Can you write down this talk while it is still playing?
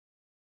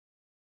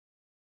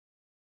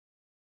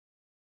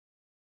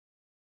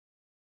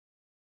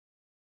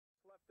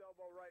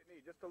elbow, right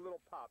knee. Just a little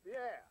pop.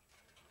 Yeah.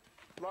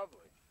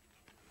 Lovely.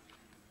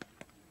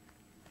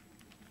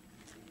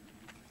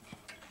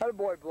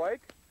 Attaboy,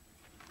 Blake.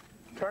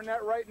 Turn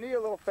that right knee a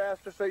little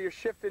faster so you're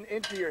shifting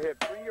into your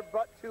hip. Bring your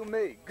butt to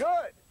me.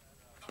 Good.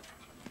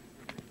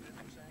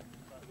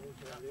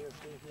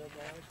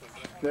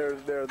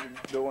 They're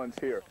the ones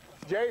here.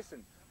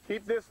 Jason,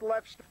 keep this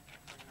left.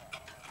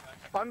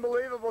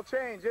 Unbelievable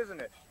change, isn't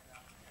it?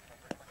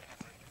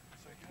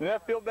 Doesn't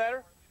that feel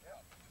better?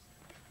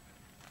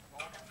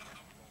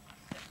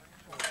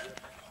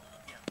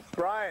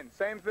 Brian,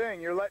 same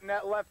thing. You're letting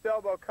that left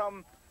elbow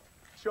come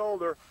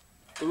shoulder.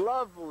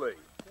 Lovely.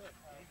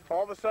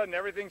 All of a sudden,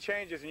 everything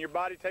changes and your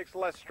body takes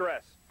less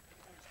stress.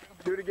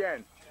 Do it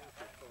again.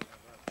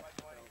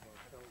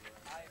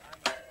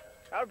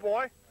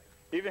 Attaboy.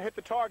 Even hit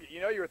the target. You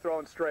know you were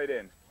throwing straight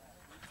in.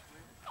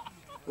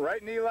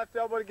 Right knee, left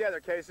elbow together,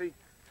 Casey.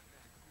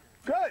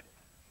 Good.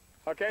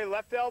 Okay,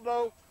 left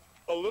elbow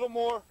a little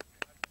more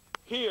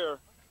here,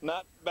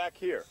 not back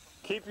here.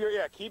 Keep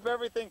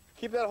everything,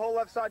 keep that whole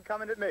left side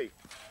coming at me.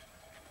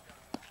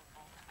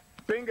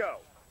 Bingo.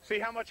 See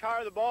how much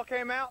higher the ball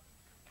came out?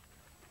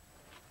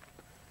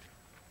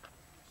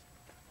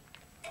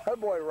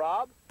 Good boy,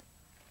 Rob.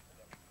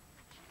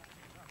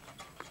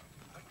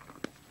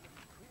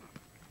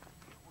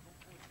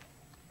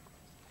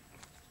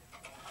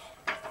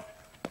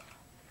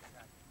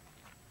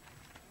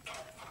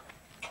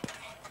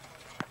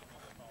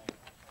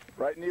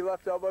 Right knee,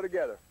 left elbow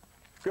together.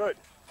 Good.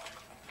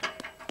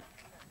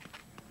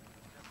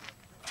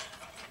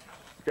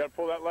 You got to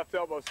pull that left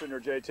elbow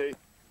sooner, JT. As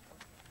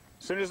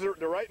soon as the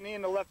right knee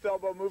and the left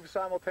elbow move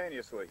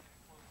simultaneously.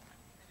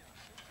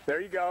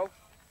 There you go.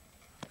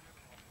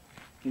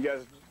 You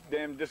guys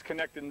damn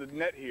disconnecting the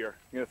net here.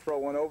 You gonna throw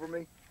one over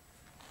me?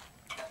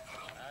 I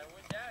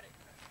wouldn't doubt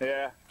it.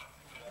 Yeah.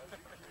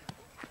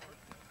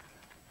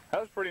 That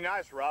was pretty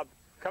nice, Rob.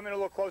 Come in a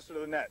little closer to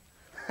the net.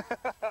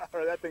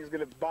 Or that thing's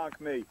gonna bonk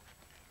me.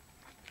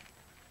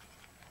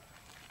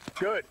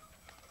 Good.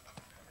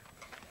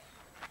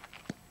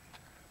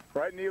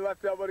 Right knee,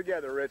 left elbow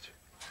together, Rich.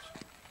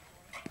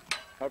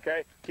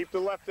 Okay, keep the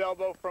left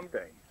elbow from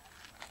thing.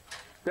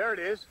 There it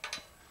is.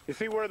 You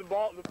see where the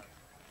ball...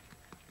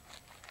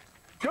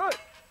 Good.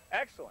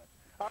 Excellent.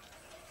 A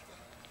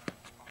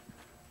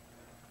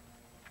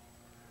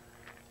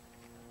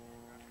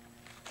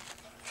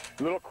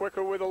little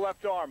quicker with the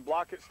left arm.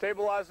 Block it,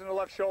 stabilizing the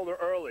left shoulder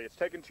early. It's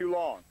taking too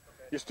long.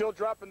 You're still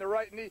dropping the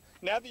right knee.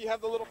 Now that you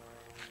have the little...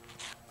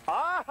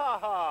 Ah ha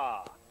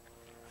ha!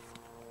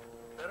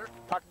 Better?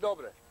 Tak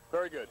dobre.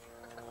 Very good.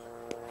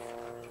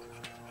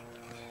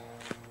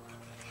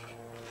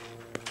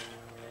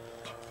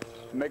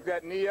 Make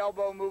that knee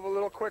elbow move a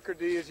little quicker,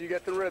 D, as you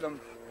get the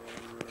rhythm.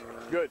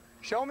 Good.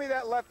 Show me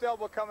that left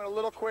elbow coming a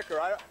little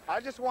quicker. I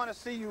just want to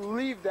see you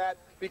leave that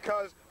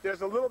because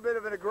there's a little bit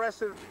of an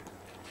aggressive...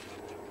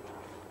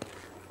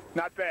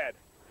 Not bad.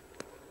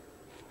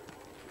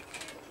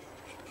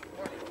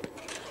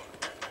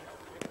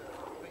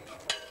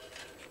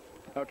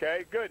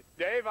 Okay, good.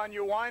 Dave, on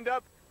your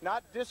wind-up,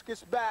 not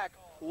discus back,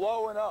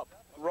 low and up.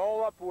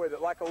 Roll up with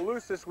it, like a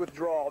Lucis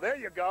withdrawal. There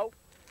you go.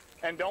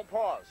 And don't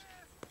pause.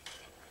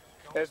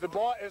 As the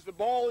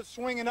ball is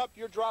swinging up,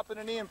 you're dropping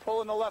a knee and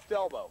pulling the left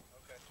elbow.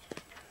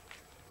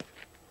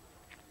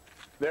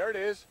 There it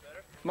is.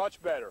 Better?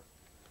 Much better.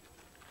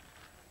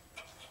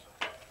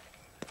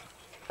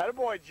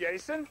 Attaboy,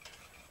 Jason.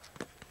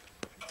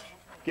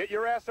 Get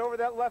your ass over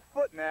that left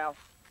foot now.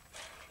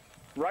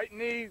 Right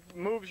knee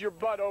moves your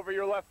butt over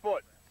your left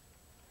foot.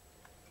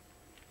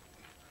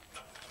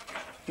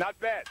 Not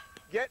bad.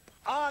 Get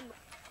on.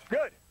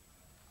 Good.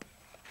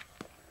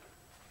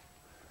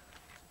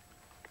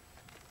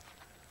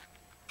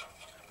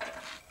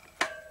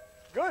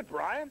 Good,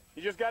 Brian.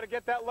 You just got to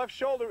get that left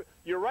shoulder.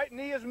 Your right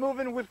knee is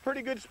moving with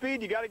pretty good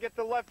speed. You got to get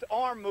the left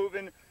arm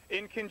moving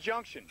in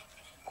conjunction.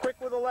 Quick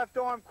with the left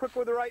arm, quick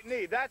with the right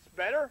knee. That's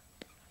better.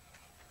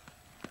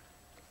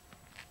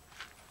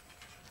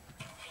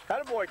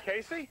 Attaboy,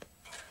 Casey.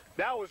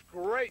 That was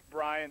great,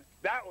 Brian.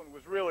 That one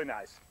was really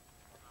nice.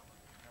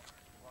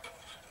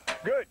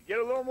 Good. Get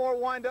a little more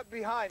wind up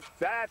behind.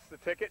 That's the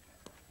ticket.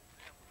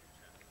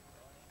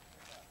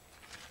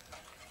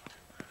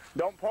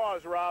 Don't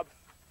pause, Rob.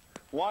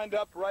 Wind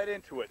up right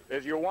into it.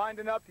 As you're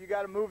winding up, you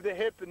got to move the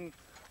hip and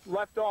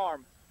left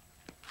arm.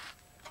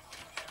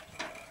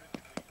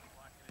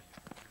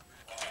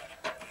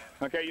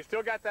 Okay, you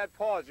still got that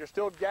pause. You're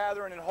still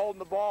gathering and holding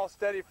the ball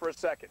steady for a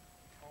second.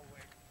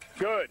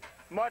 Good.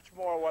 Much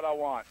more what I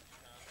want.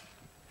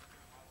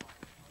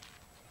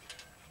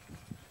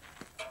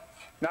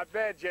 Not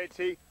bad, JT.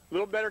 A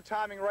little better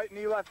timing, right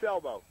knee, left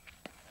elbow.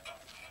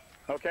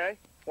 Okay?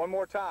 One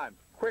more time.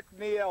 Quick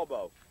knee,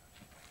 elbow.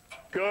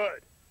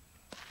 Good.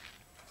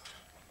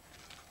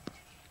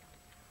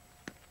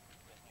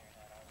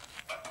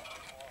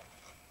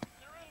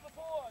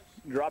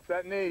 Drop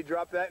that knee,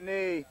 drop that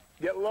knee.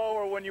 Get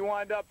lower when you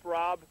wind up,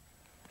 Rob.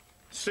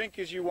 Sink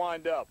as you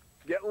wind up.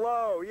 Get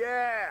low,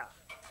 yeah.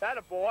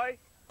 Attaboy.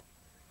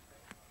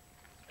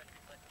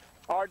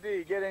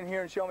 RD, get in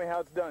here and show me how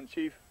it's done,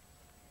 Chief.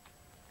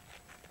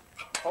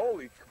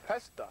 Holy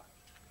pesta.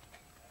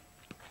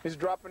 He's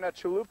dropping that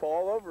chalupa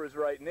all over his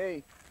right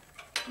knee.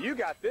 You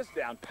got this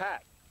down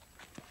pat.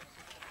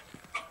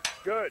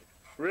 Good.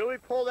 Really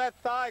pull that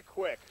thigh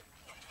quick.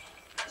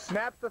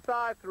 Snap the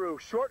thigh through.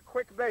 Short,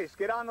 quick base.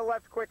 Get on the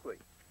left quickly.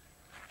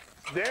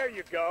 There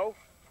you go.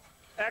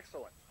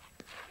 Excellent.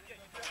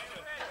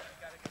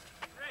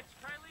 Rich,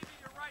 try leaving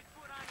your right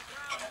foot on the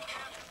ground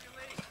after you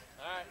leave.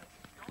 All right.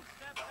 Don't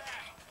step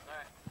back. All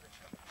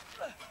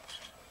right.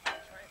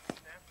 Try and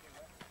snap your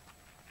left.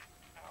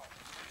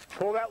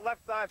 Pull that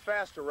left thigh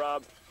faster,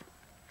 Rob.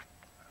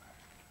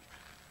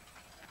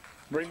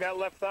 Bring that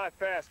left thigh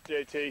fast,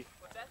 JT.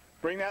 What's that?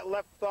 Bring that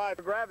left thigh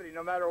to gravity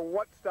no matter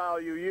what style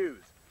you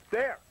use.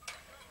 There.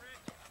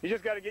 You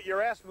just got to get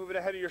your ass moving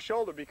ahead of your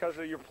shoulder because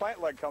of your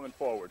plant leg coming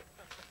forward.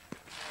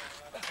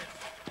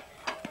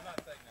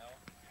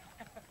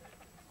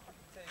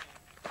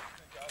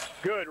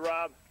 Good,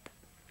 Rob.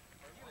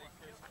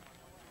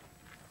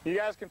 You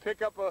guys can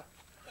pick up a...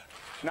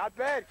 Not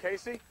bad,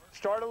 Casey.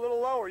 Start a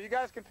little lower. You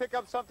guys can pick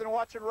up something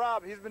watching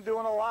Rob. He's been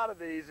doing a lot of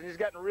these, and he's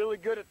gotten really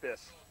good at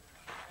this.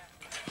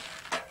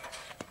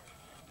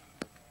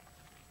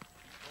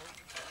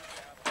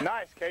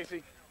 Nice,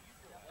 Casey.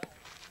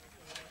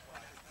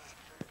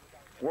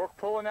 Work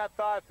pulling that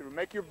thigh through.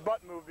 Make your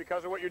butt move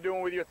because of what you're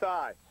doing with your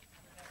thigh.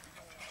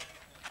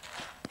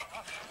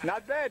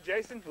 Not bad,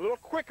 Jason. A little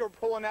quicker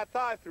pulling that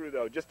thigh through,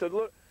 though. Just a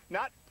little,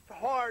 not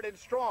hard and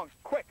strong.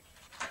 Quick.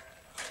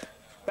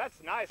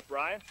 That's nice,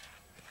 Brian.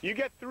 You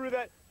get through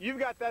that. You've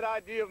got that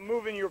idea of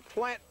moving your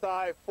plant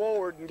thigh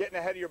forward and getting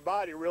ahead of your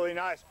body really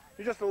nice.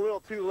 You're just a little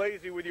too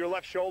lazy with your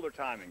left shoulder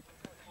timing.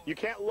 You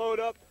can't load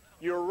up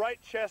your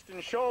right chest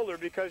and shoulder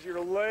because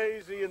you're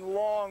lazy and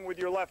long with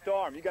your left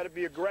arm. You got to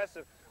be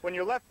aggressive. When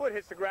your left foot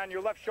hits the ground,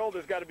 your left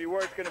shoulder's got to be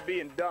where it's going to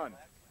be and done.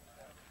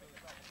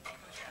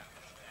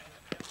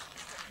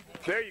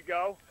 There you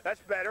go. That's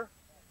better.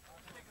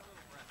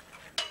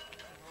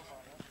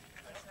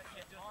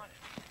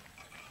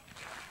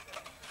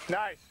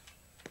 Nice.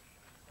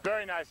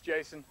 Very nice,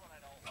 Jason.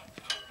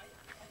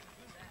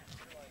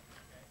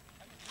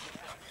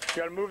 You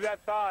got to move that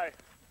thigh,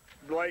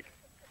 Blake.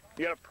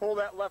 You got to pull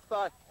that left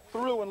thigh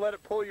through and let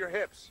it pull your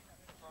hips.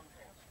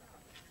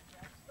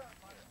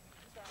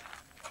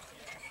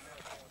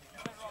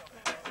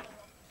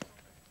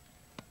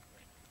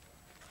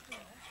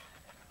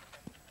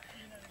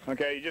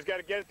 Okay, you just got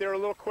to get it there a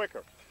little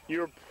quicker.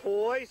 You're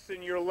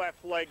placing your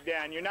left leg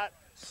down. You're not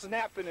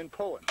snapping and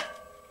pulling.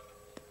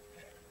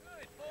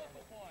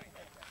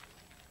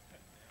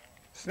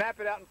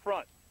 Snap it out in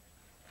front.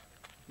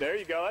 There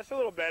you go. That's a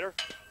little better.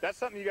 That's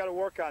something you got to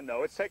work on,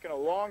 though. It's taking a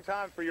long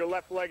time for your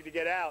left leg to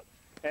get out,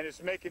 and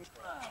it's making...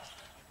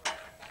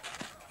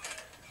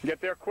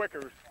 Get there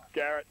quicker,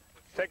 Garrett.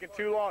 It's taking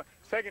too long.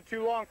 It's taking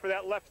too long for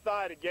that left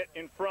thigh to get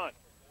in front.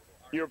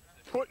 You're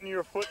putting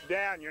your foot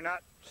down. You're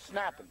not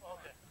snapping.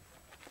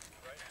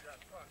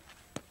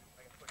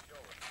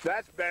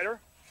 That's better.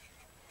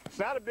 It's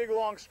not a big,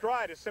 long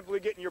stride. It's simply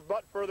getting your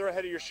butt further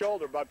ahead of your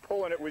shoulder by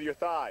pulling it with your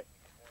thigh.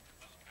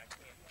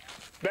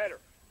 Better.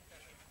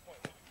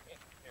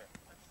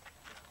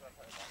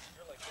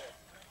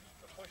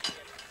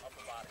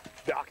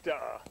 Doctor.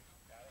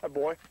 Hi,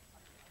 boy.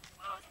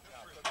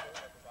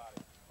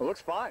 It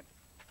looks fine.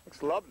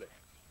 Looks lovely.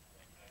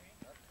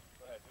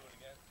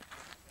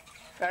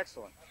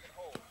 Excellent.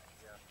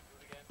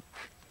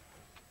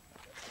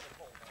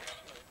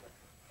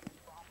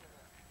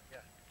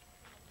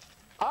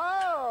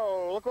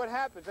 Oh, look what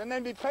happens. And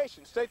then be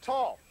patient. Stay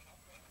tall.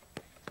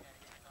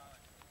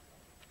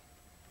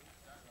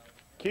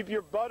 Keep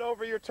your butt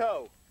over your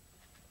toe.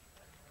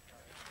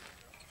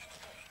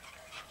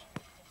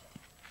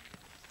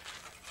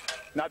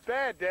 Not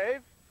bad,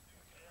 Dave.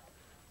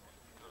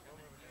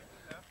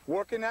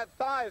 Working that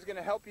thigh is going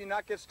to help you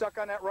not get stuck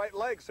on that right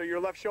leg so your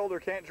left shoulder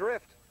can't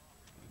drift.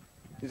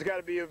 It's got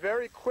to be a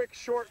very quick,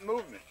 short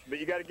movement, but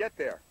you got to get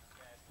there.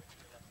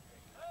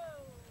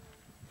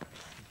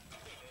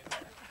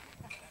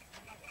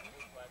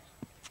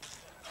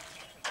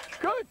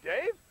 Good,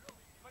 Dave.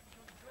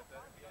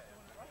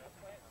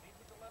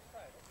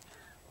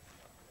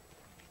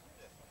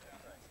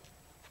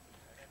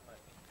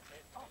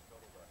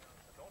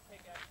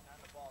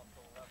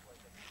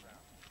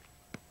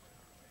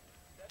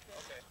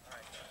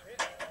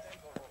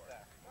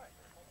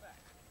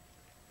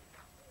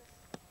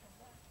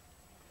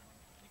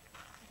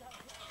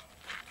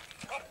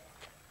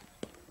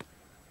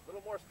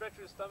 Stretch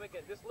your stomach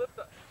and just lift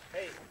up.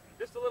 Hey,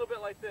 just a little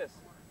bit like this.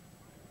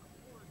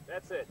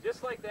 That's it.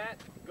 Just like that.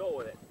 Go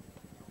with it.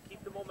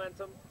 Keep the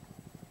momentum.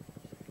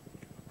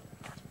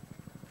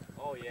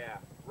 Oh yeah.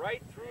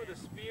 Right through the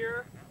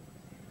spear.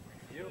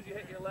 As soon as you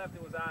hit your left,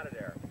 it was out of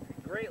there.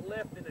 Great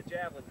lift in the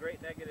javelin.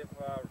 Great negative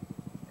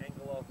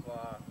angle of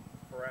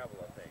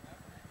parabola thing.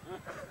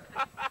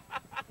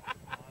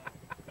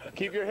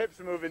 Keep your hips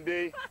moving,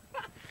 D.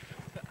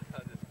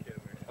 I'm just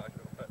kidding. We were talking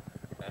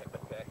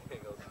about back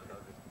angles.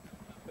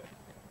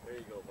 There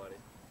you go, buddy.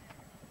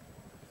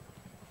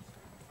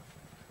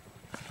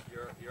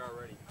 You're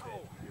already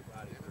fit. Your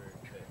body's very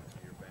fit.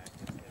 Your back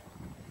is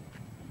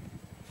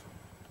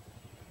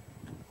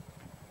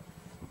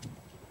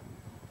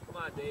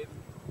on, Dave.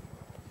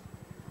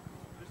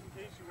 Just in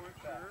case you weren't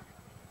sure,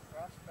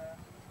 cross back,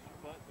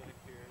 butt back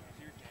here,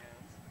 use your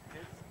hands,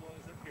 head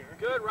blows up here.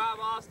 Good, Rob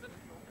Austin.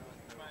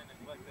 Try and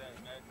neglect that,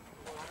 Ned.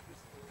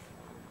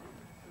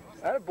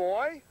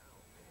 Attaboy.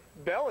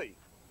 Belly.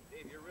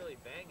 Dave, you're really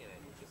banging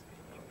it. You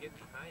can get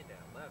behind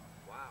that left.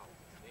 Wow.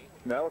 See?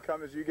 That'll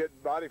come as you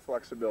get body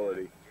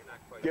flexibility. You're not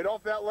quite. Get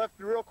off that left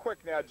real quick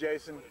now,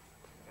 Jason. Gotta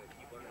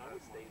keep learning how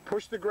to stay.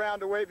 Push the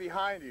ground away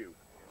behind you.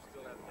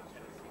 Still have the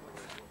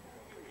tendency.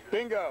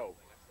 Bingo.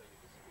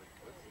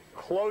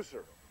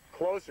 Closer.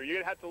 Closer. You're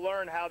going to have to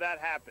learn how that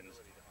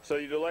happens. So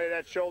you delay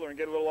that shoulder and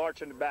get a little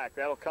arch in the back.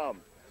 That'll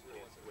come.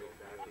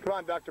 Come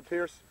on, Dr.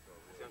 Pierce.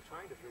 See, I'm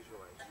trying to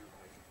visualize you.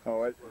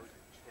 Oh, it, I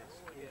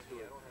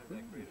don't have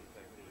that great of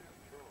technique.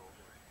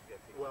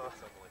 Well,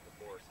 Something like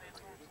the force.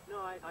 no,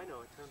 I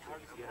know. It sounds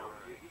like, you know,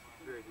 you're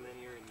very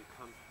linear and you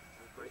come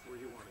right where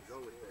you want to go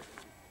with it.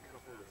 Kind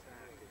of hold it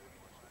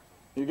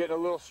back. you're getting a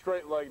little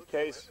straight-legged,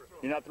 Case.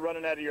 You're not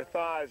running out of your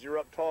thighs. You're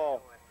up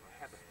tall.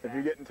 If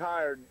you're getting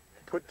tired,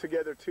 put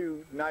together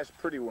two nice,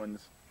 pretty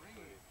ones.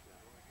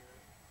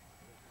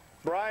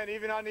 Brian,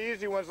 even on the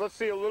easy ones, let's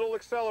see a little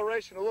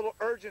acceleration, a little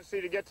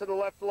urgency to get to the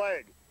left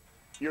leg.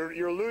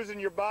 You're losing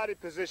your body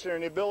position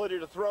and the ability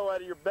to throw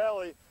out of your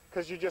belly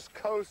because you're just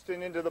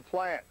coasting into the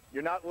plant.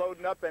 You're not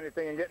loading up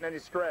anything and getting any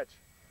stretch.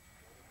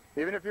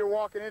 Even if you're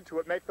walking into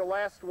it, make the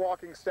last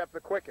walking step the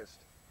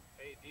quickest.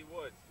 Hey, D.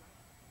 Woods.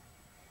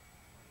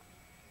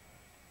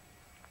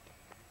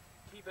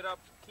 Keep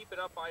it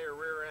up by your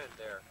rear end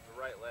there, the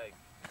right leg.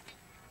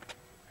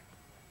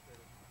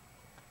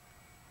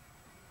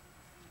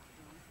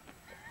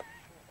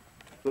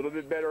 A little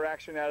bit better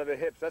action out of the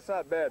hips. That's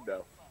not bad,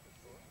 though.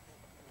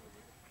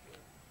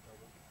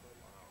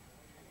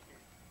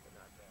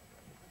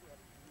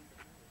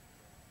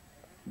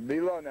 Be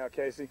low now,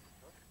 Casey.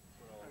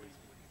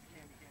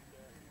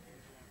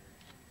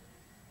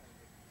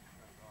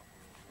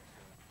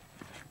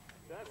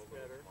 That's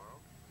better.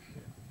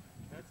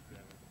 That's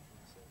better.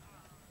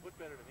 Looked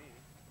better to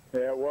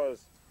me. Yeah, it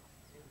was.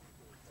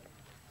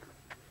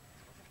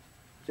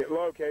 Get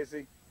low,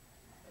 Casey.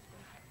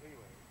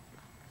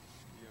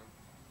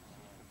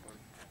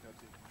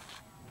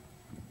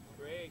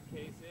 Great,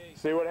 Casey.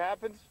 See what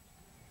happens?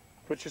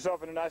 Puts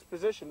yourself in a nice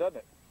position, doesn't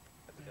it?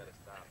 That's gotta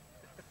stop.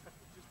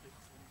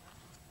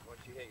 Once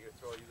you hit your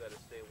throw, you gotta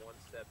stay one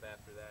step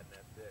after that, and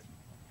that's it.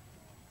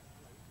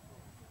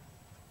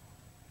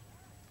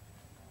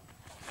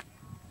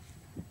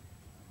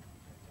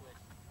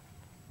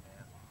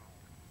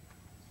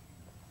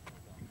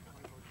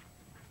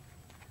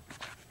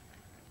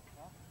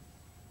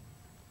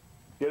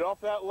 Get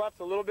off that left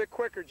a little bit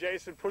quicker,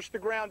 Jason. Push the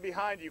ground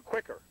behind you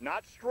quicker.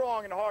 Not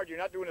strong and hard. You're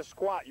not doing a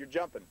squat. You're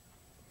jumping.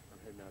 I'm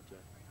heading out, Jeff.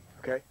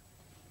 Okay?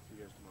 See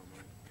you guys tomorrow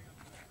morning.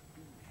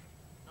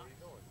 How you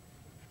doing?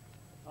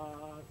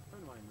 A friend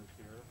of mine lives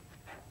here.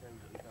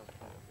 He's 8,000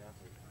 pounds of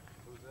athlete.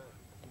 Who's that?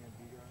 CMB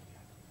guy.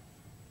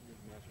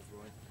 He's a master's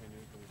roy for 10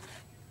 years. He was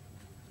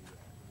the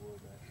world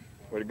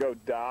athlete. Way to go,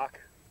 Doc.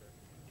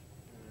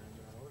 And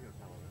we're going to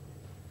tell him.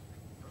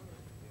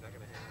 You're not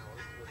gonna hang out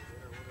with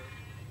dinner with him?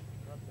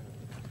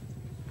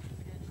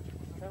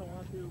 Kind of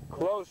want to.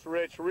 Close,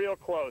 Rich. Real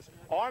close.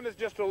 Arm is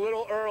just a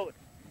little early.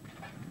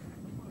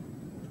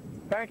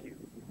 Thank you.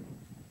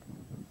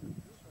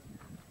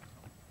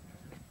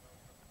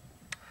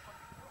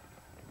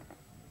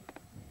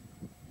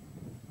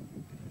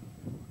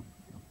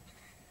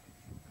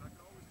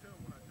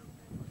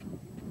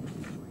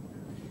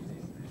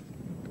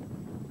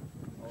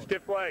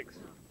 Stiff legs.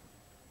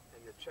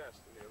 And your chest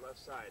and your left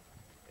side,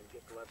 and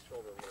get the left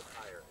shoulder a little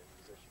higher in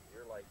position.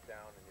 You're like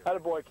down and you're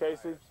Attaboy,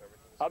 Casey. so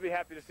everything's- I'll be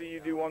happy to see you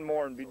do one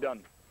more and be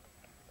done.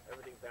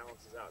 everything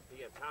balances out.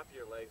 Be on top of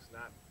your legs,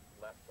 not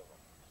left of them.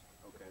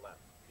 Okay. Left.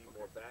 Be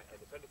more back,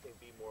 and if anything,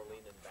 be more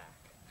leaning back.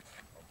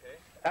 Okay?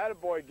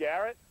 Attaboy,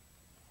 Garrett.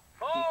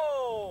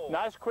 Oh!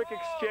 Nice quick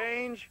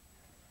exchange.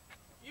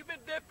 You've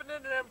been dipping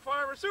into them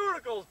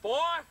pharmaceuticals, boy!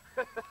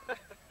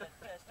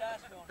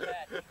 Testosterone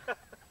patch.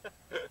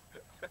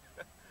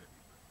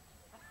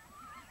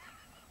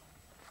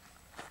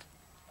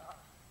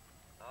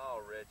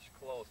 Oh, Rich,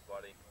 close,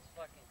 buddy. Those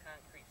fucking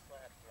concrete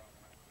slabs thrown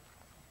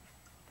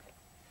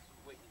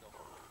Wait,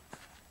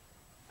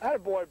 no.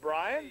 Attaboy,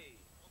 Brian. Hey,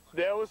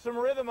 There was some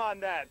rhythm on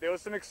that. There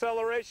was some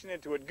acceleration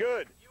into it.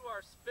 Good. you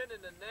are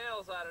spinning the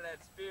nails out of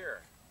that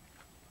spear.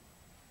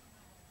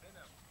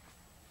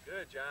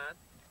 Good, John.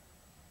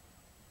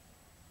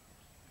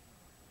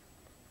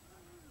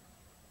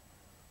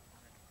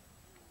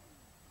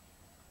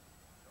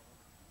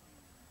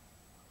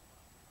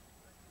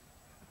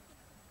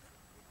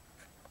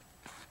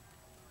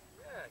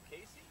 Yeah,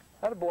 Casey.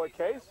 Attaboy,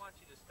 Case. I want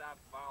you to stop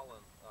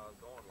fouling,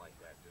 going like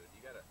that, dude.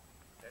 You gotta,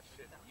 that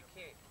shit, you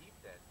can't keep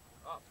that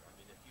up. I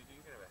mean, if you do,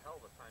 you're gonna have a hell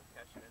of a time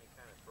catching any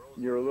kind of throws.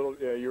 You're a little,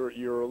 yeah,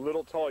 you're a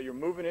little tall. You're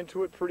moving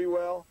into it pretty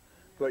well,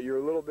 but you're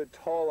a little bit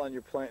tall on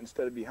your plant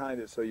instead of behind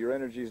it, so your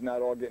energy's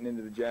not all getting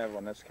into the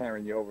javelin. That's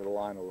carrying you over the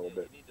line a little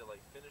bit. You need to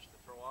like finish the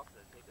throw off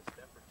and then take a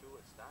step or two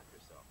and stop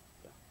yourself.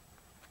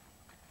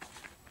 Yeah.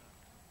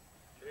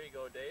 There you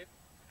go, Dave.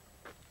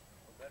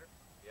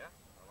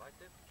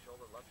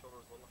 left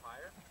shoulder's a little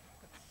higher.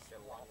 Got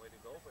a long way to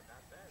go, but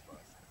not bad, bud.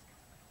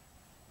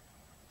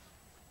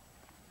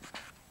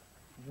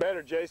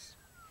 Better, Jace.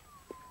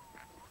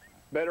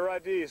 Better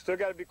idea. You still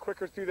got to be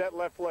quicker through that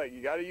left leg.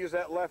 You got to use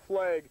that left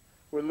leg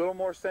with a little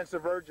more sense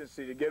of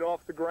urgency to get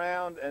off the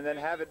ground and then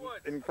have it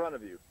in front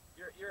of you.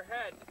 Your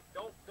head.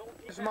 Don't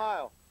keep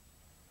Smile.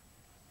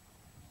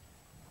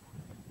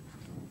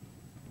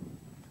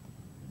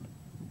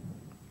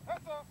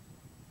 Heads up.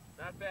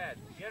 Not bad.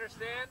 You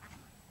understand?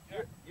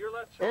 Your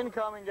left shoulder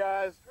Incoming,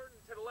 guys. turning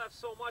to the left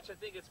so much, I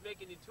think it's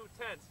making you too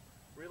tense.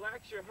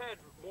 Relax your head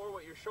more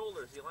with your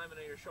shoulders, the alignment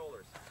of your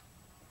shoulders.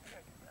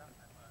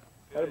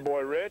 Atta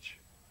boy, Rich.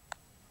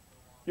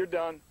 You're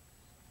done.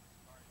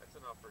 That's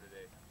enough for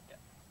today.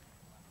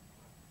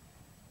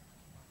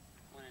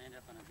 Want to end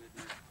up on a good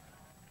note.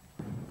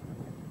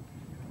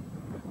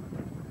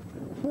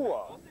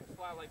 Whoa. Those things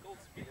fly like old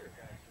spears,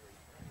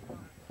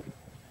 actually.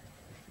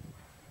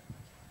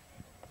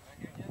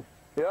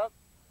 Yep.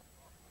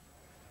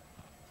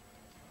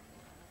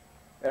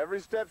 Every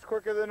step's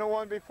quicker than the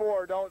one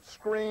before. Don't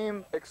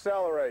scream,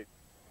 accelerate.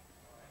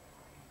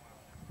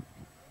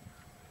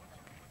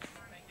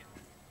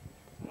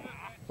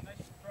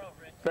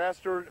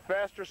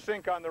 Faster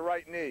sink on the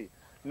right knee.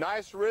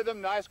 Nice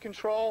rhythm, nice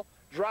control.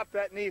 Drop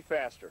that knee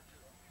faster.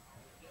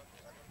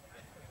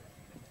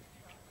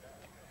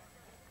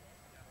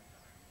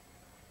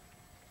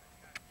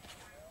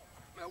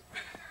 Nope.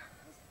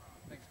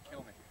 Things kill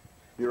me.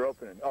 You're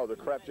opening. Oh, the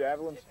crap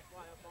javelins?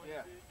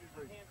 Yeah.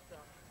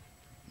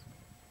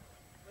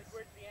 Like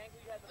where the angle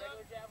you have the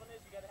regular javelin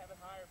is, you got to have it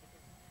higher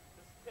because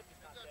this tip is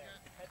not there.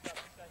 Heads up,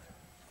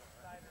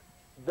 tighter.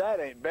 That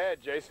ain't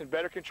bad, Jason.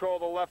 Better control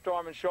the left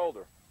arm and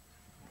shoulder.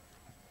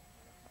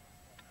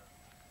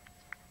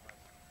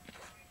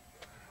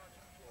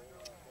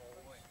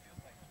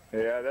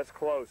 Yeah, that's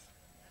close.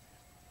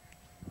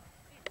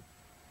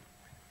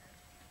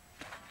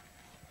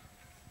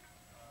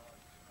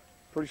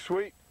 Pretty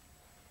sweet.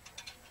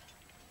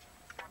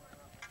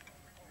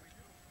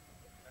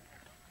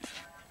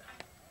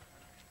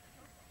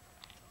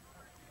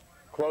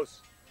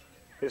 Close.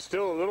 It's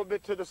still a little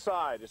bit to the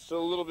side. It's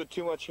still a little bit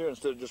too much here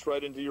instead of just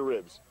right into your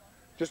ribs.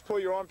 Just pull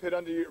your armpit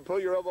under your, pull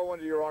your elbow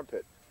under your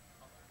armpit.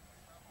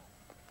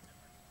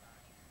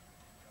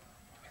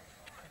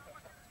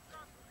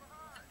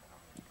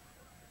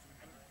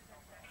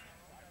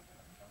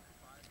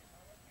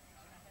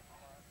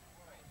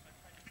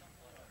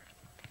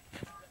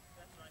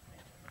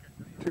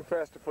 Too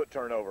fast a foot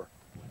turnover.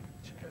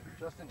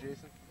 Justin,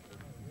 Jason.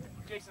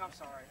 Jason, I'm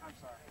sorry. I'm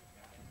sorry.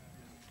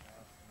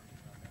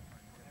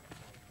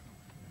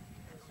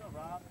 So,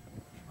 Rob?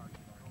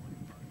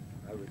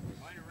 I was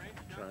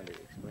just trying to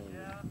explain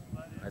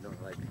I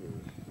don't like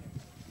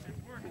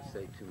to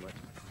say too much,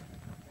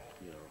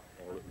 you know,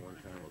 all at one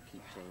time or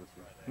keep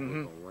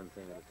changing on one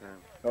thing at a time.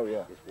 Oh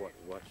yeah. Just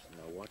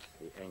watch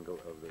the angle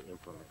of the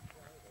implement.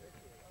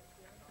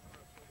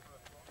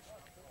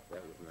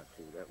 That was not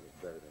too, that was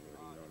better than what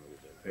he normally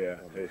does.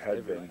 Yeah, Almost it had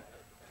every- been.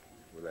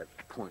 With that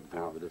point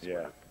go over this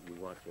Yeah. one, you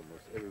watch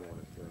almost everyone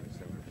is doing the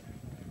same thing.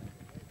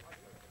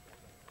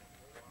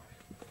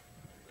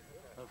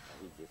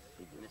 He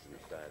just missed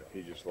the side off.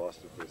 He just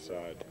lost it to the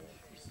side.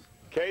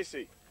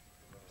 Casey,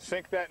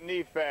 sink that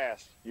knee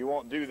fast. You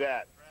won't do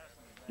that.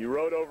 You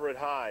rode over it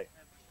high.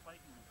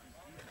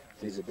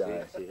 He's a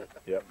guy. See it?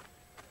 Yep.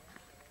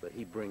 But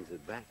he brings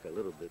it back a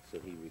little bit so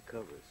he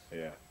recovers. Yeah.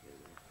 You know?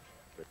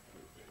 But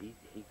he's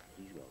gonna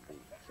be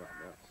something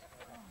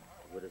else.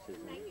 What is his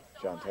name?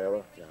 John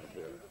Taylor. John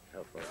Taylor.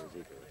 How far is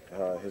he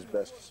going? His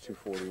best is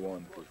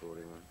 241.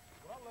 241.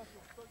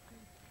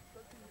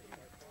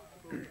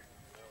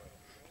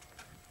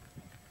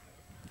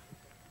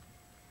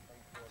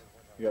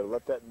 You got to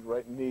let that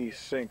right knee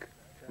sink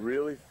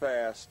really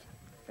fast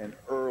and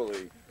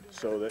early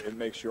so that it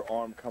makes your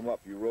arm come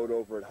up. You rode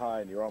over it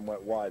high and your arm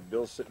went wide.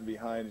 Bill's sitting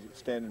behind,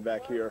 standing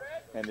back here,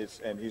 and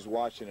he's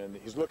watching, and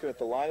he's looking at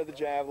the line of the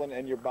javelin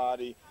and your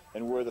body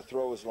and where the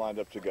throw is lined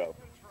up to go.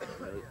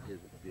 Well, it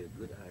would be a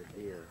good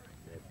idea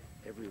that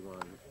everyone,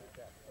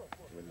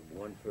 when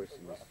one person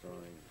is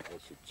throwing, they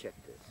should check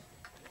this.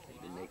 And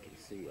then they can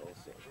see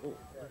also, oh,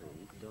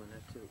 he's doing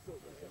that too.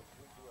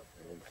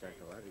 And then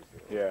psychologists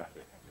say, oh, Yeah.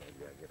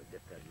 maybe I got to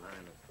get that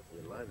line of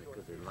the alignment,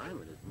 because the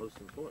alignment is most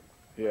important.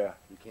 Yeah.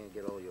 You can't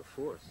get all your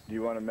force. Do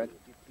you want to mention?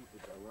 If you keep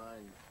it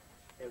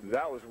aligned,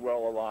 That was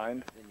well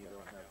aligned. then you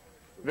don't have.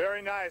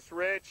 Very nice,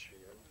 Rich.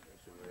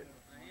 That's a red.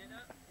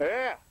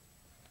 Yeah.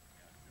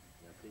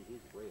 Now see,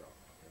 he's way off.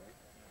 Right?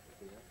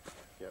 See that?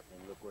 Yep.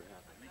 And look what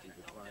happened. He's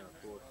applying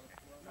force,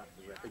 not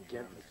directly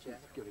against the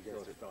chest. So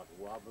it starts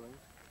wobbling.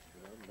 You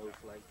know, no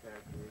flight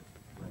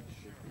characteristics like it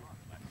should be.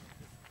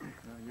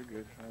 No, you're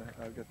good.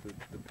 I've got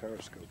the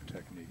periscope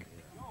technique.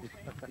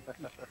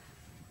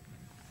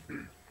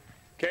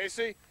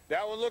 Casey,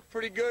 that one looked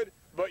pretty good,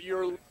 but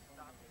you're...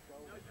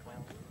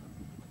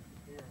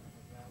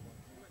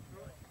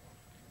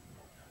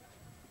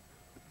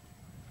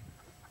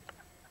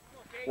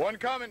 One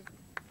coming.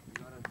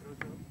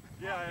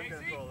 Yeah, I am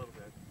going to throw a little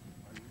bit.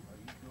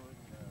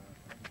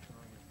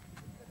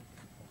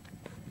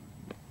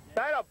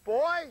 job,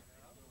 boy.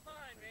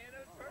 Line, man.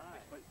 That was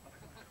perfect.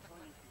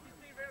 You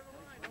see right on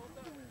the line, hold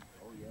up.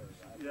 Oh, yeah.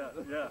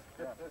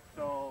 Yeah.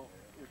 So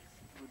it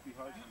would be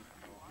hard to just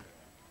go here.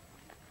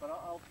 But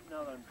I'll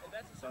now that I'm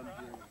That's a done surprise.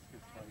 doing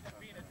this, it's fun.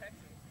 Being a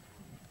Texan.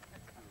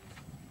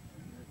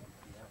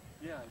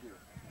 Yeah, I do.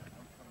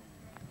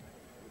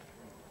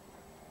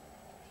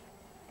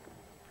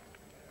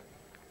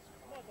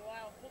 Come on,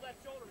 Delyle. Pull that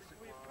shoulder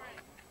before you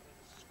crank.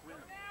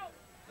 Squint. Out.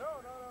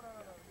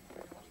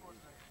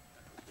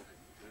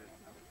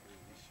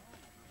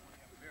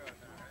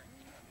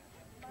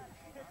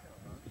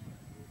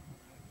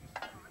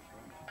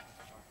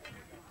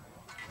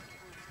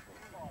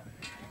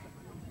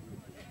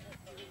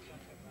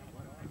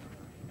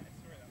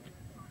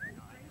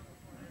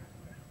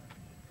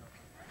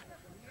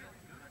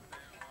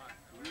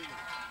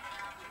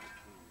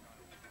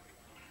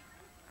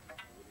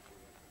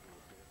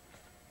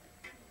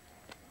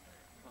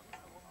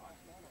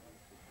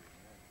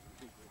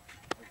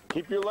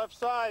 Keep your left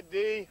side,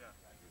 D.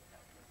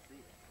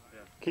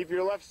 Keep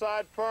your left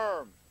side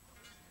firm.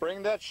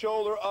 Bring that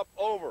shoulder up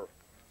over.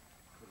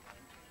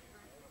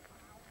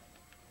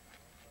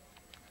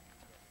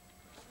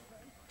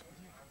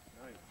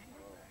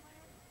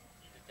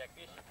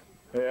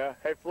 Yeah.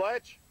 Hey,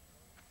 Fletch.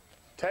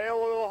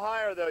 Tail a little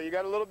higher, though. You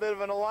got a little bit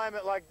of an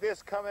alignment like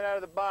this coming out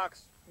of the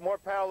box, more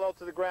parallel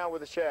to the ground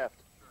with the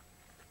shaft.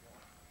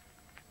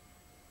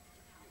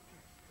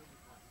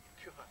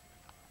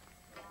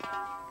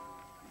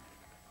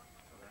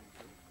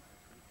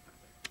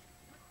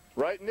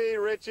 Right knee,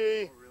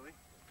 Richie. Oh, really?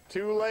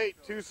 Too late,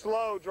 too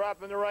slow,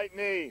 dropping the right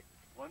knee.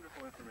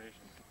 Wonderful information.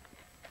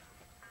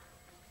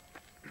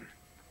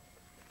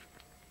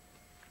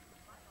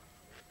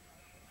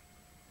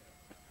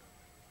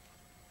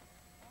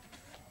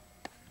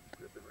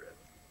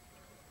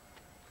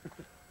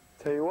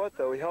 Tell you what,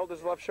 though, he held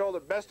his left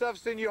shoulder. Best I've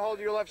seen you hold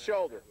your left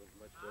shoulder.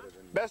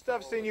 Best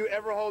I've seen you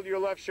ever hold your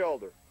left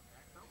shoulder.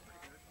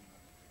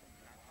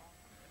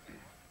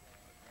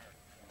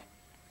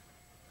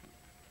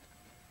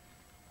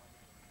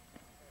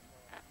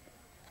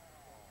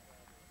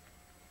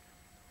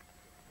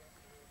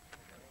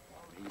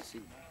 You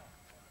see.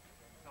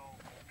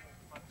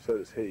 So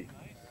does he.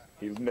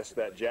 He missed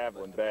that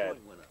javelin bad.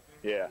 Went up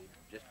Yeah.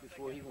 just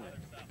before he went.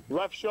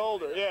 Left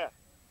shoulder, yeah.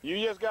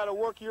 You just got to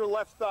work your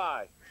left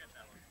thigh.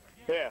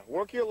 Yeah,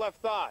 work your left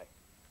thigh.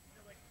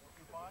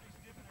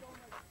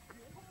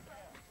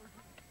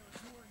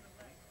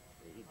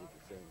 He did the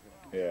same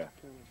thing. Yeah.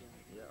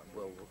 Yeah.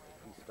 Well,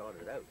 he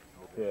started out.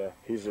 Yeah,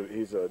 he's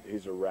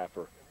a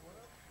rapper.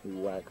 He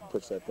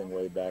puts that thing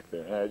way back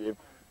there. And if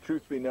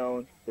truth be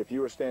known, if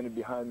you were standing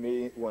behind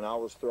me when I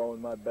was throwing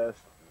my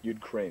best,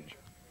 you'd cringe.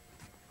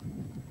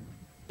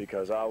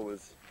 Because I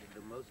was...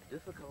 The most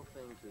difficult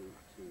thing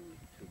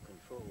to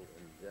control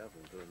in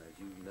javelin throwing, as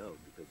you know,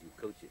 because you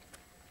coach it,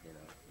 you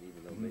know,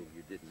 even though maybe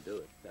you didn't do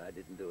it, I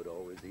didn't do it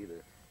always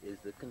either, is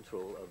the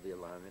control of the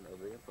alignment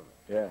of the implement.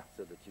 Yeah.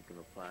 So that you can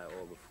apply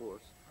all the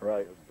force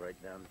Right. right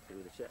down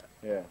through the shaft.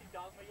 Yeah.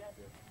 Dogma yet?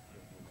 Yeah.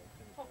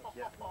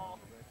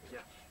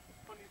 Yeah.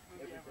 Funniest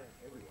movie ever.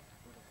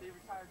 They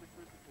retired the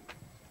first one.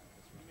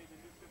 He made a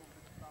new civil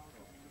 $50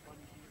 with the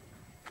bunny here.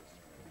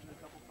 Here's a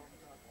double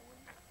thumbs up.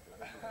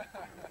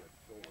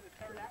 The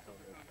third actor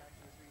movie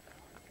actually this week.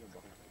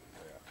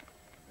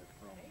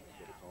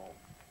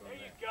 There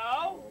you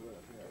go.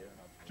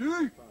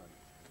 Gee!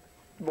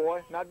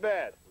 Boy, not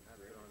bad.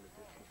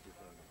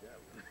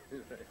 When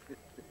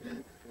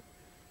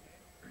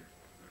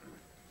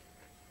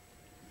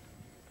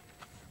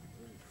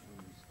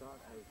you start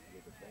out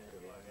with a bad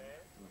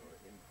alignment, or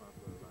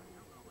improper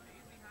alignment,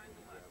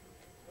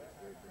 it's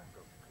very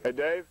difficult. Hey,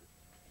 Dave.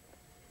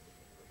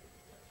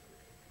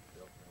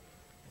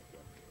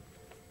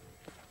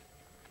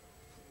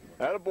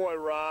 Attaboy,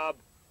 Rob.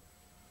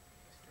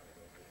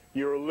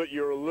 You're a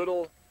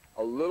little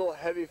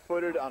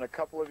heavy-footed on a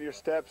couple of your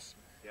steps,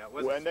 Yeah,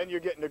 and then you're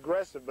getting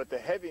aggressive. But the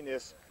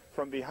heaviness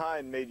from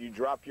behind made you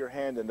drop your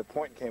hand, and the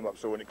point came up.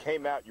 So when it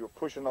came out, you were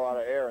pushing a lot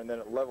of air, and then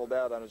it leveled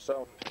out on its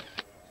own.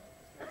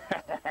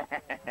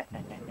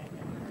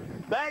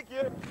 Thank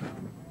you.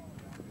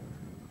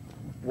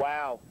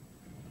 Wow.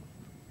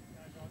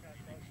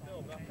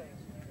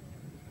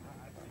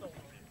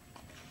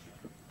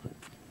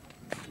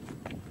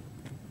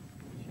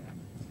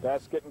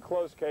 That's getting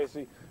close,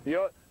 Casey. You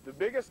know, the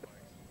biggest...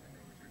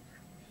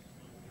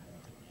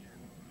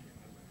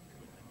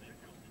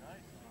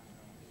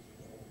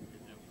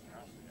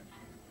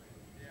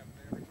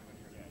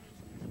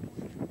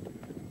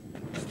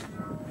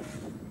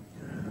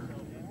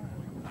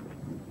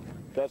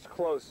 That's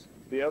close.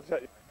 The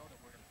outside...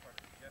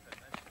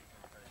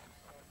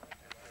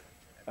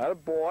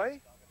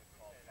 Attaboy.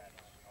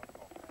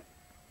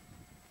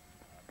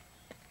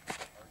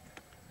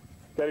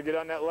 Got to get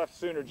on that left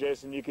sooner,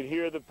 Jason. You could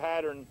hear the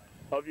pattern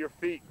of your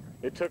feet.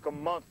 It took a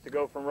month to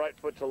go from right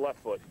foot to left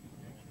foot.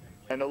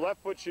 And the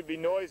left foot should be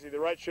noisy. The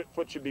right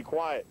foot should be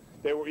quiet.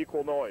 They were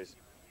equal noise.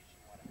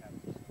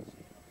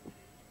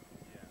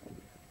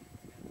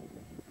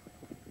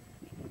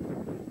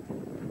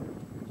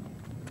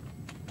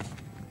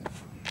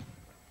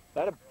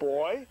 That a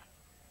boy?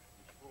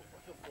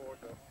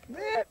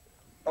 Man,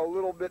 a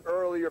little bit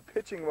earlier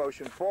pitching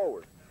motion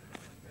forward.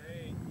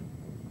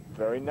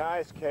 Very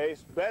nice,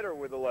 Case. Better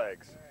with the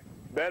legs.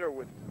 Better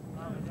with...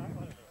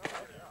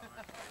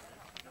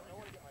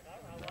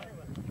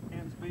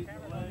 Hands beating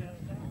the leg.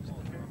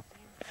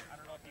 I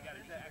don't know if you got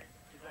it.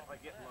 Is that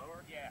like getting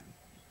lower? Yeah.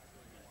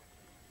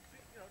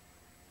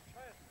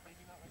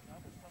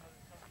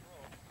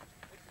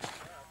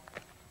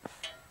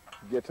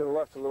 Get to the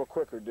left a little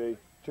quicker, D.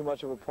 Too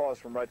much of a pause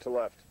from right to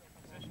left.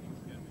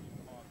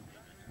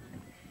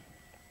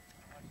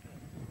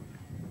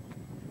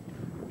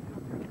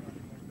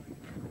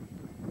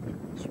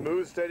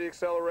 Smooth, steady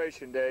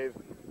acceleration, Dave.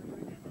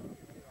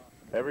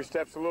 Every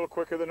step's a little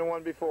quicker than the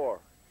one before.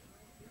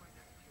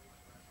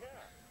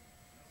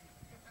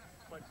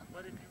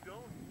 But if you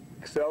don't,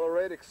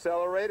 Accelerate,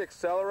 accelerate,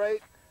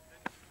 accelerate.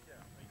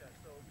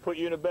 Put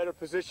you in a better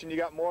position. You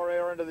got more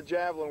air under the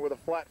javelin with a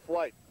flat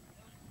flight.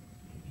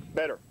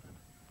 Better.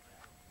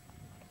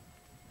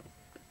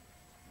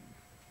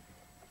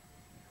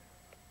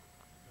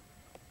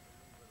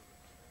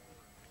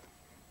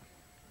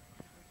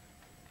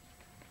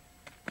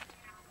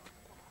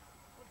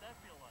 What'd that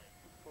feel like?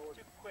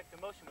 Too quick. The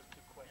motion was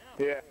too quick.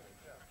 Yeah.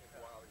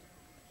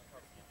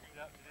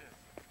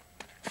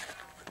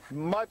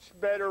 Much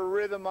better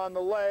rhythm on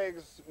the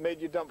legs made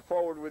you dump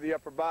forward with the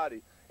upper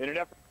body. In an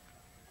effort.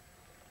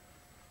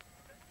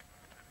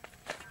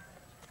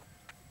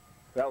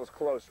 That was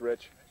close,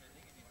 Rich.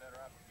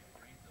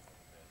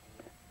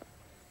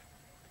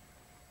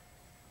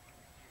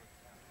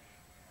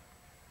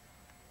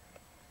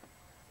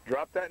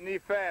 Drop that knee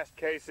fast,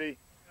 Casey.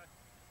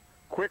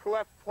 Quick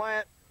left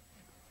plant,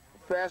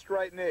 fast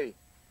right knee.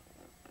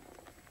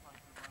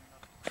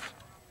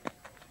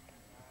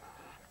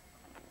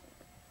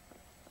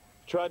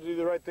 Try to do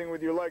the right thing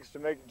with your legs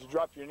to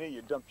drop your knee.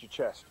 You dumped your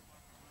chest.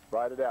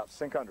 Ride it out.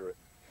 Sink under it.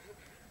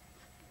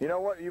 You know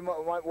what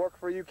might work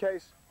for you,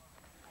 Case?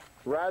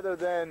 Rather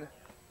than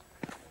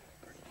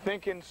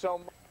thinking so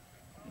much.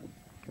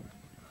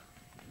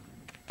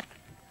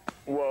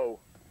 Whoa.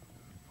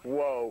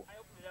 Whoa. I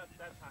opened it up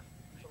that time.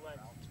 The legs.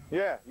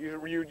 Yeah,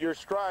 your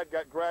stride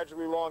got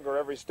gradually longer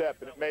every step,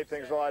 and it made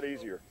things a lot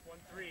easier.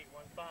 1-3,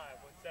 1-5,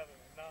 1-7,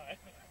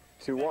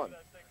 9. 2-1.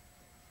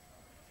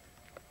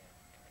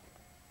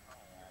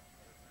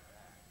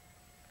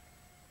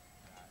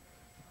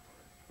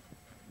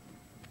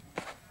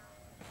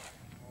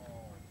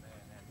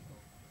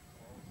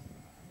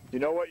 You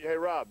know what? Hey,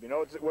 Rob, you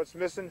know what's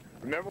missing?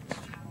 Remember?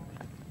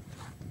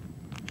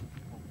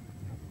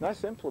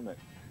 Nice implement.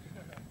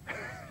 I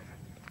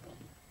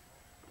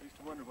used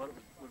to wonder what it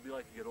would be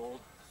like to get old.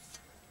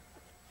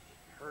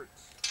 It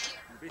hurts.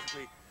 And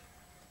basically,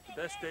 the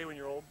best day when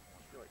you're old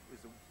is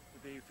the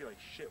day you feel like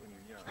shit when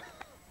you're young.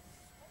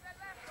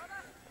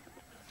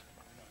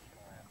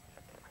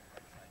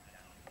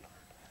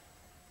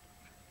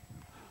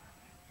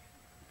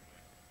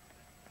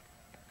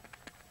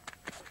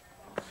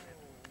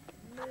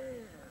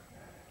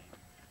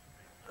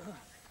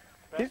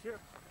 Back here.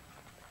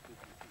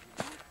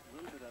 A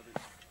little bit of it.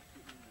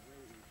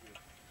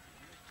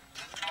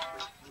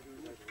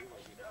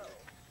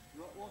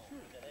 Well,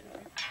 sure.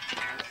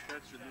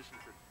 That's your mission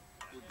for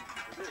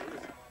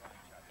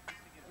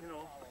you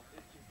know,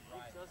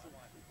 it doesn't.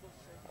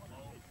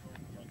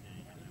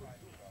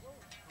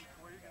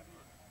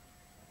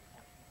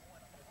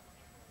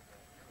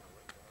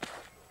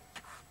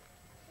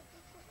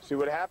 See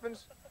what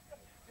happens?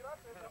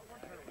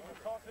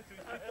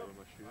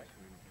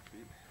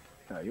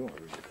 No, you won't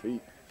lose your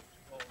feet.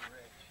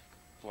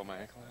 Blow my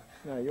ankle out?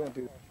 No, you won't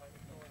do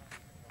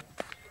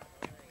that.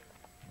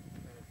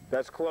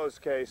 That's close,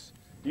 Case.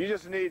 You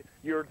just need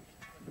your...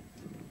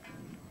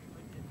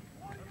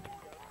 Oh,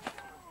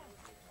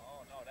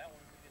 no, that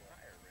one's getting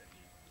higher, Rich.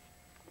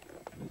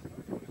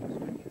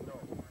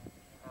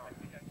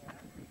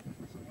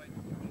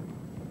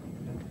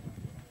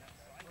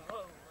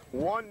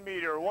 1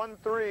 meter,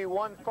 1-3,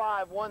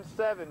 1-5,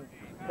 1-7.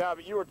 No,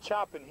 but you were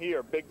chopping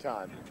here big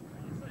time.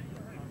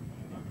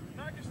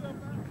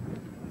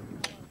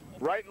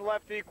 Right and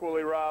left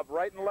equally, Rob.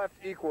 Right and left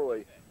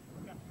equally.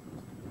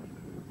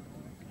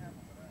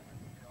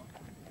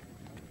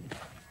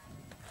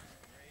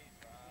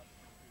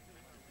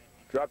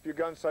 Drop your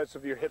gun sights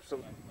of your hips.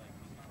 Holy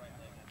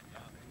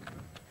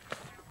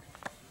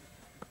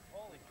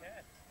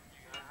cat.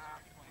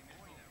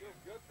 Feels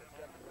good for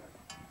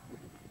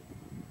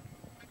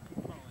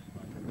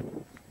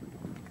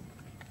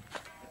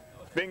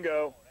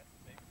Bingo.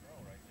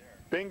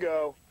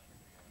 Bingo.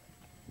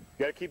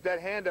 You got to keep that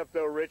hand up,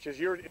 though, Rich, as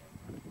you're...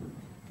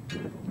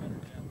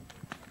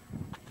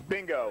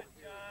 Bingo.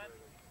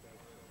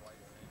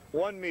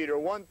 1 meter,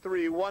 1-3,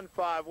 1-5, 1-7,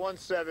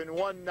 1-9. Just a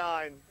little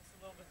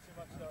bit too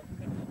much, though.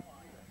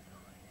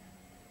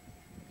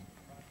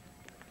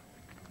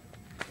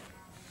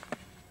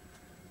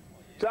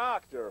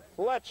 Dr.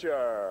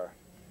 Fletcher.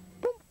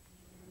 Boom.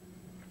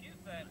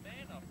 Give that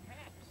man a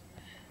pat.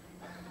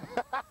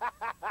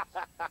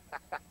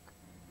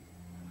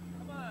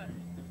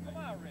 Come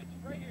on, Rich.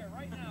 Right here,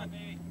 right now,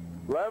 baby.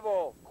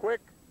 Level,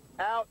 quick,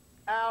 out,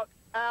 out,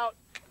 out,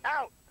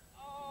 out.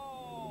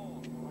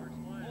 Oh!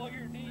 Pull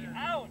your knee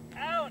out,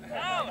 out,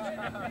 out!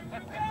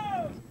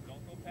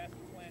 Don't go past the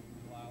plant,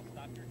 Lyle.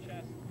 Stop your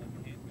chest.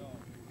 Let the hand go.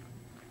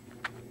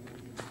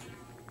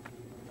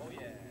 Oh,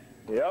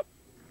 yeah. Yep.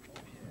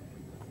 Oh,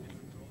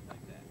 yeah.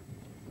 Like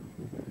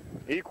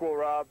that. Equal,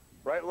 Rob.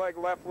 Right leg,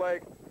 left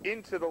leg,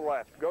 into the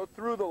left. Go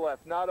through the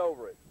left, not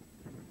over it.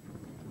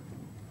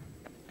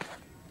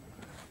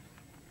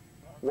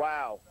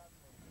 Wow.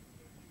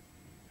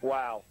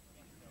 Wow.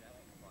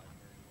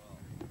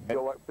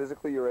 Feel like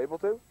physically you're able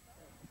to?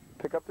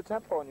 Pick up the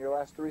tempo on your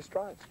last 3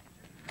 strides.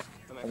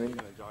 I'm actually going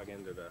to jog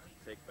into the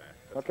take back.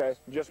 Okay,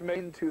 just make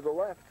into the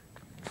left.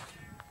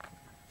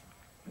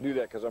 Do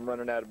that because I'm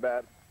running out of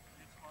bat.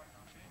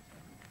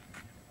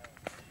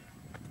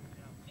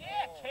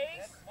 Yeah,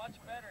 Case! Much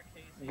better,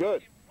 Case.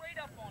 Good. Right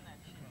up on that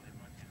shit.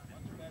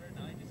 Much better.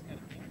 Now you just got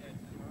to keep that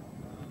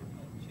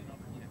chin up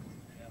chin.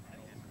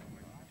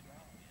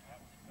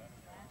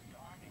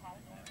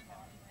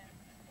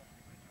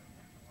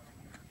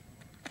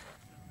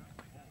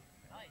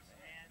 Nice,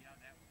 man.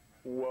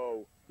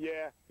 Whoa.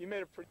 Yeah, you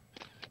made a pretty...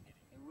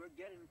 And we're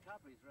getting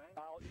copies, right?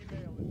 I'll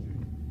email it to you.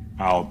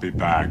 I'll be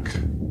back.